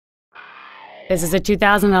This is a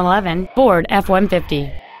 2011 Ford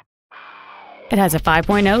F-150. It has a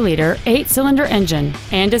 5.0-liter 8-cylinder engine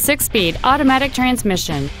and a 6-speed automatic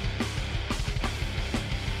transmission.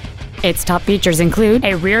 Its top features include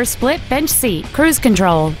a rear split bench seat, cruise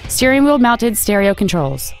control, steering wheel mounted stereo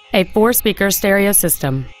controls, a 4-speaker stereo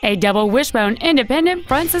system, a double wishbone independent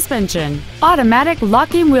front suspension, automatic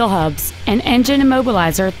locking wheel hubs, an engine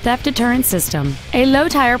immobilizer theft deterrent system, a low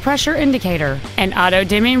tire pressure indicator, an auto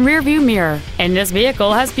dimming rearview mirror, and this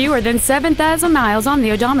vehicle has fewer than 7,000 miles on the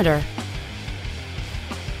odometer.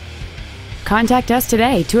 Contact us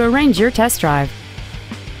today to arrange your test drive.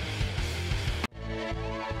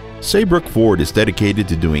 Saybrook Ford is dedicated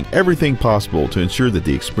to doing everything possible to ensure that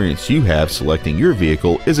the experience you have selecting your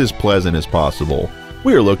vehicle is as pleasant as possible.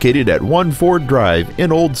 We are located at 1 Ford Drive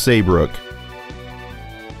in Old Saybrook.